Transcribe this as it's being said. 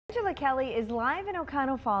Angela Kelly is live in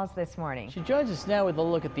Oconto Falls this morning. She joins us now with a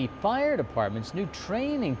look at the fire department's new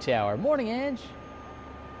training tower. Morning, Ange.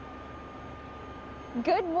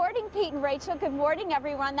 Good morning, Pete and Rachel. Good morning,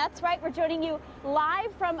 everyone. That's right. We're joining you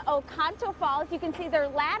live from Oconto Falls. You can see their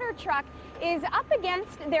ladder truck is up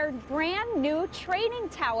against their brand new training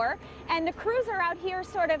tower, and the crews are out here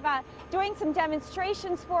sort of doing some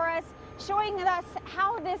demonstrations for us, showing us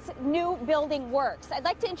how this new building works. I'd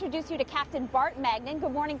like to introduce you to Captain Bart Magnan.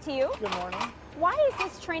 Good morning to you. Good morning. Why is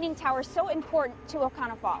this training tower so important to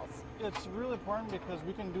Oconto Falls? It's really important because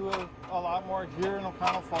we can do a lot more here in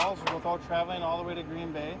Oconto Falls without traveling all the way to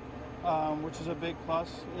Green Bay, which is a big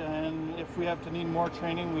plus. And if we have to need more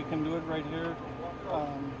training, we can do it right here.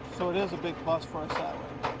 So it is a big plus for us that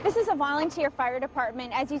way. This is a volunteer fire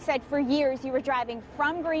department. As you said, for years you were driving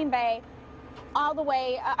from Green Bay all the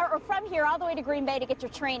way, or from here all the way to Green Bay to get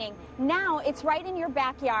your training. Now it's right in your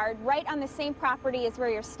backyard, right on the same property as where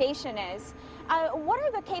your station is. What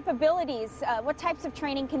are the capabilities? What types of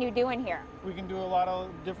training can you do in here? We can do a lot of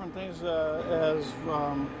different things as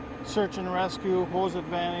search and rescue, hose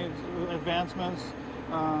advancements.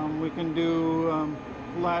 We can do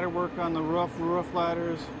ladder work on the roof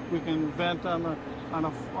ladders. We can vent on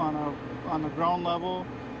the ground level.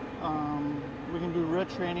 We can do RIT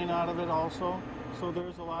training out of it also. So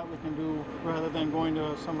there's a lot we can do rather than going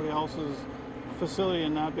to somebody else's facility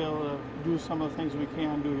and not be able to do some of the things we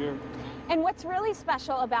can do here. And what's really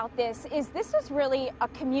special about this is this was really a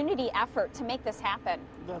community effort to make this happen.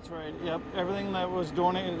 That's right, yep. Everything that was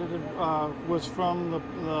donated was from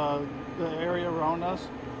the area around us.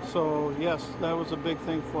 So yes, that was a big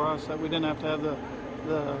thing for us, that we didn't have to have the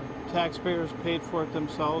taxpayers paid for it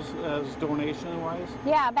themselves as donation-wise.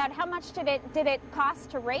 Yeah, about how much did it cost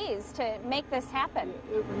to raise to make this happen?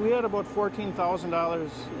 We had about $14,000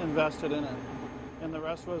 invested in it, and the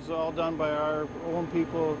rest was all done by our own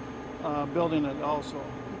people building it also.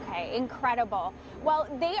 Okay, incredible. Well,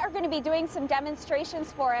 they are going to be doing some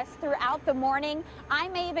demonstrations for us throughout the morning. I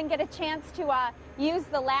may even get a chance to use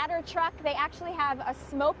the ladder truck. They actually have a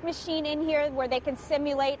smoke machine in here where they can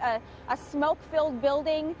simulate a smoke-filled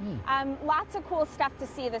building. Lots of cool stuff to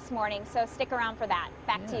see this morning, so stick around for that.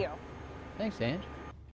 Back to you. Thanks, Ange.